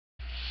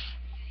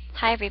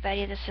Hi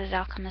everybody, this is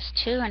Alchemist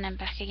 2 and I'm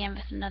back again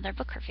with another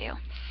book review.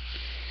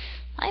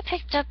 I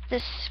picked up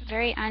this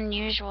very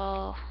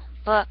unusual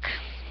book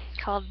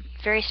called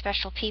Very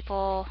Special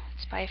People.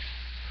 It's by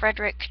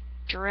Frederic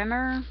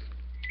Drimmer.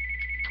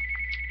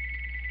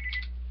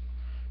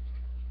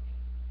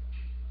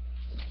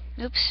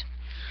 Oops.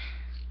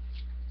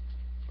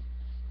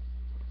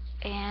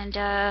 And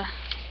let's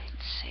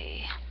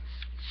see.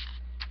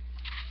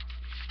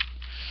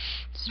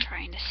 Just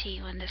trying to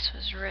see when this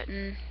was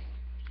written.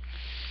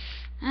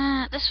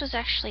 This was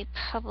actually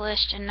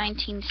published in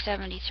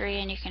 1973,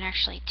 and you can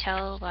actually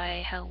tell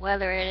by how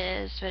weathered it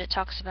is, but it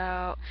talks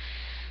about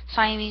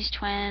Siamese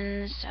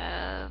twins,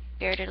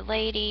 bearded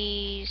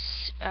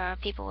ladies,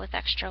 people with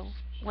extra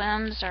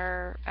limbs,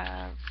 or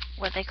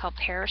what they call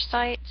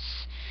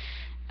parasites,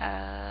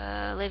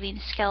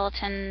 living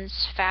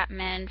skeletons, fat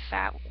men,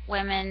 fat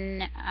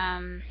women,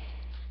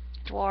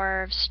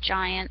 dwarves,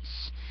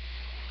 giants,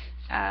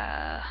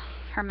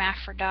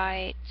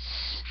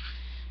 hermaphrodites,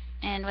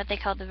 and what they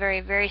called the very,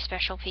 very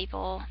special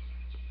people,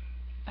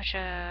 which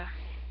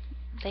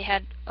they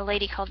had a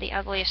lady called the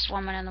ugliest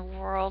woman in the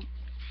world.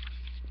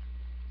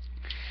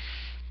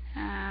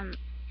 And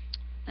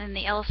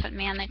the Elephant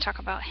Man, they talk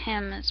about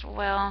him as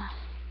well.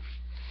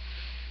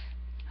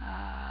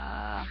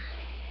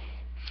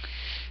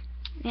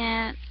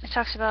 Yeah, it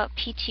talks about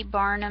P.T.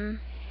 Barnum.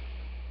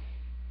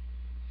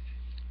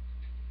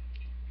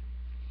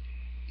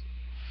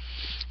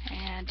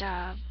 And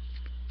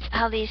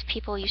how these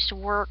people used to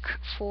work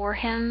for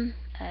him,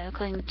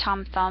 including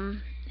Tom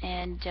Thumb,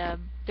 and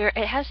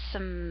it has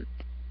some,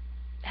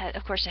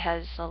 of course it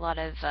has a lot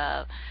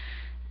of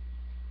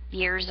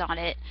years on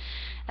it,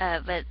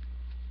 but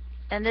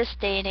in this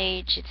day and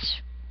age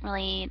it's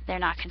really, they're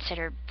not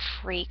considered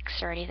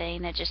freaks or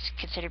anything. They're just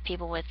considered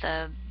people with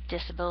a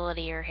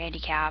disability or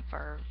handicap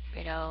or,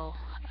 you know,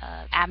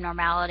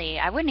 abnormality.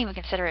 I wouldn't even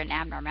consider it an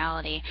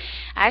abnormality.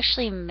 I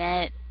actually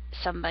met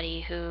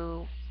somebody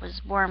who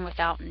was born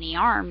without any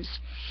arms,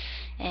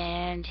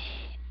 and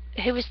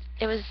he was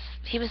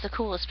the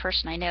coolest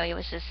person I know. He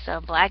was this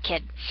black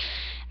kid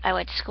I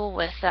went to school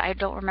with. I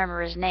don't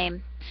remember his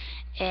name,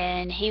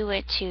 and he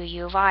went to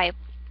U of I.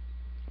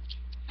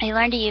 He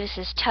learned to use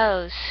his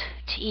toes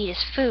to eat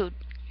his food,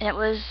 and it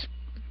was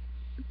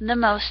the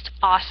most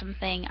awesome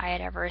thing I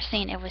had ever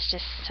seen. It was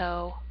just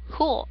so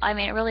cool. I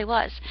mean, it really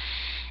was.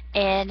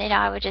 And you know,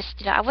 I would just,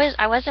 you know,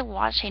 I wasn't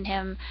watching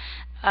him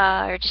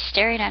or just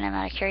staring at him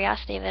out of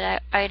curiosity,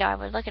 but I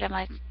would look at him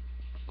like,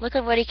 look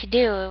at what he could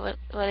do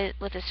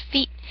with his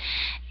feet,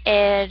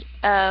 and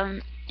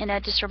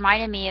it just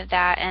reminded me of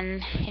that.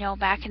 And you know,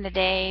 back in the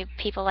day,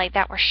 people like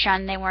that were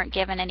shunned. They weren't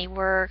given any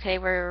work. They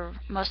were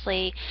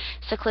mostly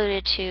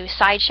secluded to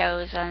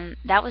sideshows, and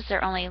that was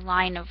their only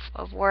line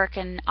of work.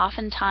 And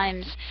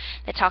oftentimes,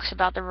 it talks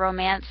about the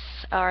romance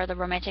or the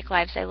romantic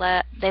lives they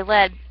led.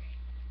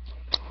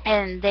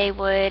 And they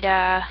would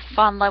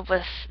fall in love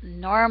with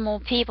normal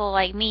people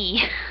like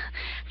me. I'm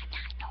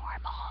not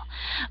normal.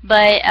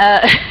 But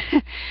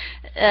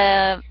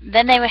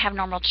then they would have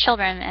normal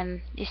children,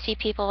 and you see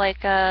people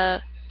like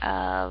the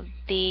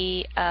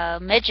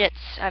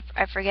midgets.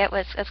 I forget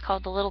what it's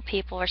called, the little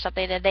people or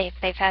something, that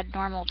they've had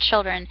normal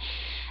children.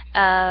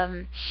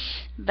 But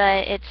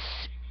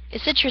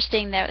it's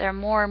interesting that there are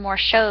more and more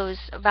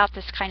shows about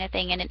this kind of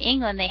thing. And in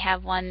England, they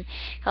have one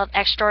called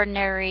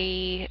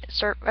Extraordinary,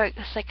 it's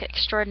like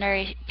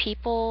Extraordinary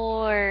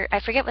People, or I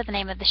forget what the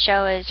name of the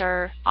show is,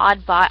 or I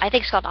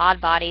think it's called Odd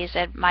Bodies.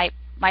 And my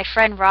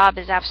friend Rob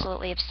is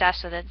absolutely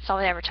obsessed with it. It's all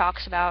he ever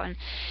talks about. And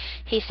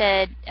he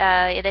said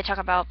they talk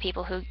about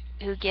people who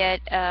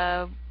get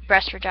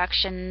breast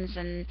reductions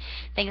and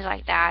things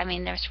like that. I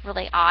mean, there's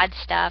really odd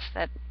stuff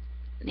that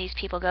these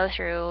people go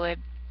through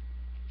and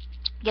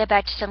get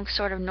back to some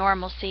sort of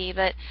normalcy.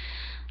 But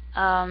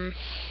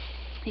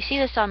you see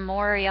this on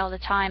Maury all the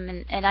time,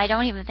 and I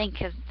don't even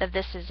think that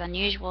this is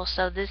unusual.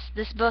 So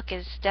this book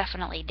is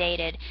definitely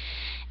dated.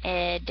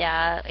 And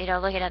you know,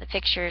 looking at the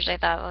pictures, I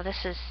thought, oh,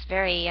 this is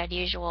very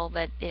unusual.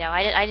 But you know,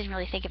 I didn't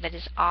really think of it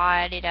as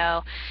odd. You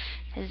know,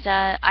 because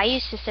I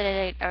used to sit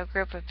at a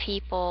group of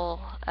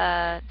people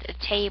at a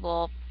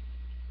table,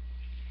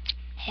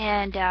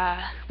 and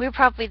we were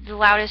probably the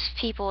loudest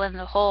people in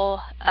the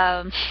whole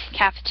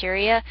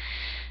cafeteria.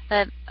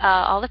 But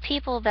all the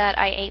people that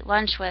I ate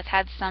lunch with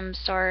had some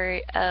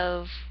sort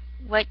of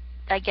what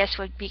I guess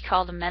would be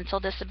called a mental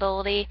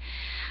disability.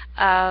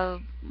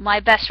 My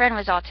best friend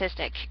was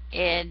autistic,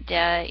 and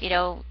you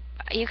know,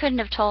 you couldn't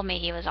have told me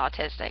he was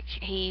autistic.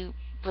 He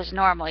was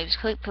normal. He was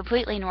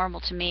completely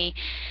normal to me,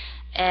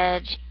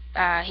 and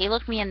he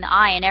looked me in the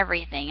eye and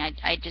everything.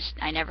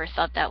 I never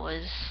thought that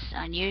was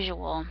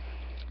unusual.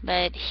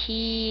 But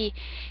he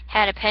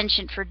had a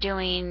penchant for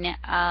doing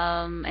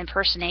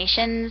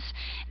impersonations,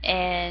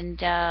 and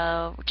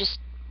just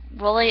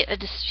really,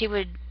 he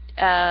would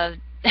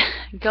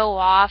go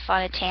off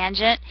on a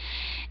tangent,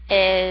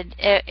 and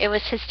it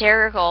was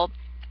hysterical.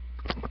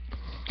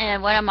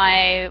 And one of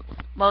my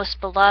most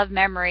beloved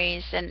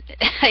memories, and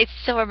I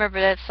still remember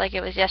this like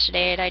it was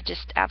yesterday, and I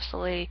just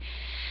absolutely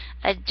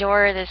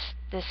adore this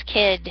this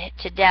kid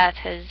to death,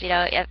 because, you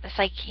know, it's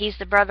like he's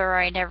the brother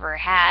I never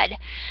had.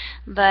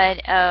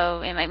 But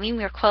I mean,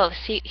 we were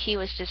close. He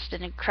was just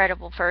an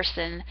incredible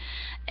person,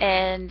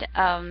 and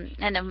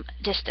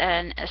just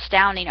an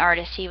astounding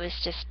artist. He was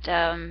just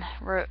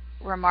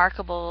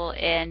remarkable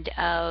and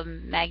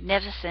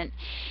magnificent.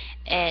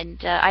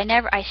 And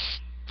I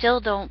still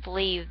don't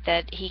believe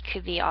that he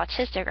could be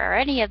autistic, or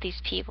any of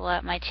these people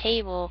at my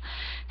table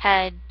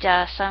had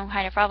some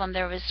kind of problem.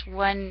 There was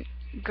one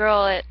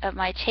girl at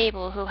my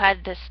table who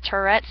had this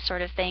Tourette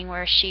sort of thing,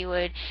 where she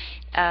would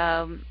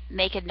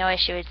make a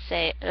noise. She would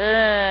say,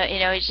 "Ugh," you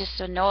know, it's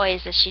just a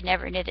noise that she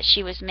never knew that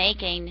she was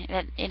making.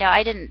 That, you know,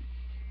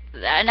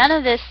 none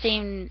of this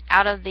seemed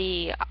out of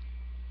the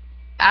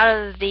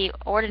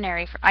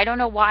ordinary. I don't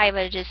know why,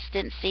 but it just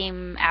didn't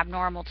seem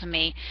abnormal to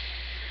me.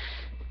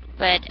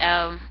 But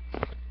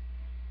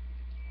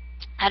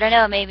I don't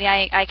know, maybe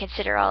I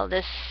consider all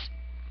this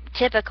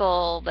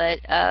typical, but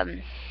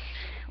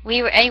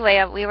we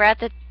were at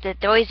the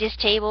noisiest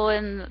table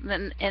in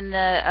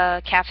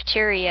the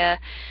cafeteria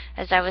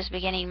as I was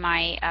beginning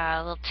my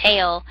little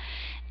tale,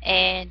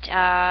 and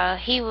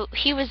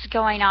he was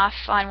going off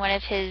on one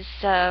of his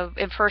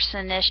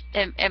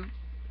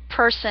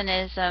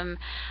impersonism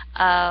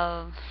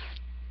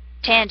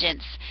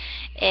tangents,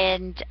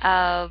 and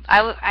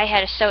I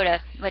had a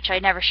soda, which I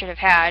never should have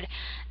had,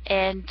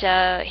 and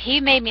he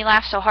made me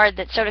laugh so hard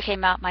that soda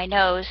came out my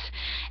nose,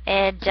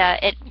 and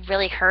it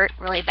really hurt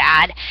really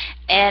bad.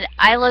 And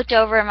I looked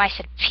over and I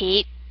said,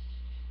 "Pete,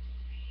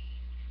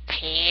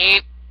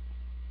 Pete,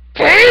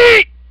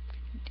 Pete,"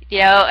 you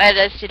know, and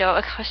it's, you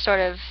know, sort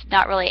of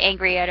not really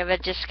angry at him,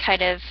 but just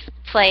kind of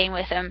playing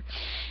with him.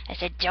 I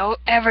said, "Don't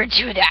ever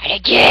do that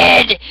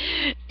again."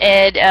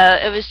 And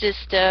it was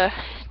just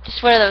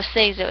one of those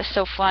things that was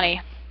so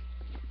funny.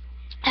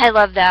 I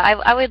love that.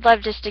 I would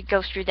love just to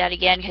go through that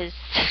again, because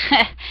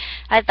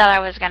I thought I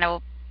was going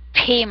to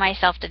pee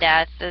myself to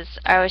death, as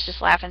I was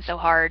just laughing so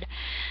hard.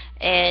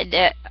 And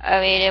I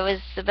mean, it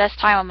was the best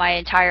time of my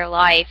entire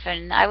life,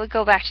 and I would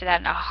go back to that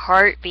in a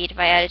heartbeat if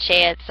I had a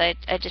chance.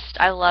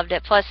 I loved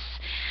it. Plus,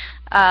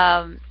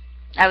 I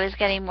was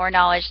getting more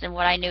knowledge than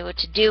what I knew what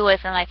to do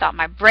with, and I thought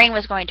my brain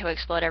was going to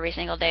explode every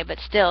single day, but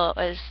still, it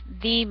was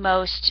the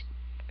most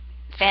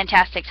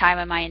fantastic time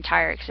of my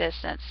entire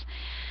existence.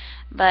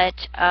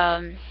 But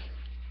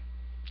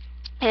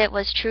it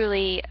was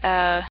truly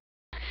one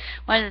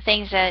of the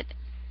things that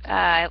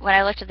when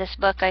I looked at this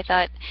book, I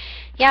thought,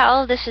 yeah,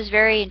 all of this is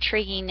very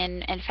intriguing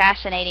and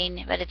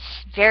fascinating, but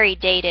it's very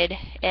dated,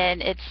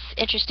 and it's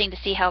interesting to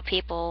see how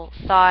people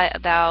thought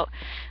about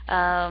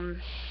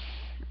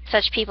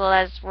such people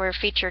as were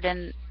featured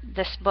in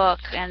this book,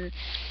 and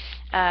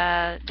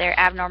their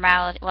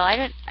abnormality. Well,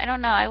 I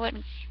don't know. I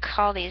wouldn't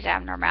call these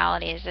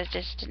abnormalities. It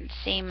just didn't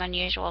seem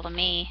unusual to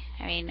me.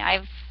 I mean,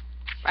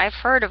 I've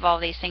heard of all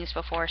these things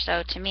before,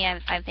 so to me,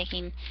 I'm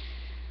thinking,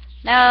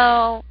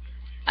 no,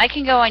 I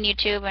can go on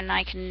YouTube and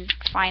I can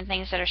find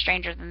things that are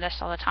stranger than this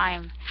all the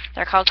time.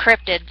 They're called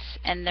cryptids,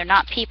 and they're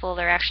not people,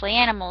 they're actually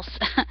animals.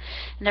 And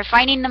they're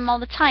finding them all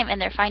the time,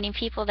 and they're finding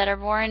people that are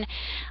born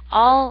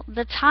all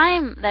the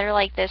time that are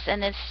like this,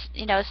 and it's,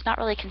 you know, it's not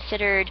really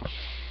considered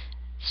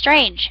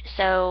strange.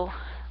 So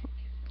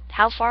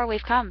how far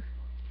we've come.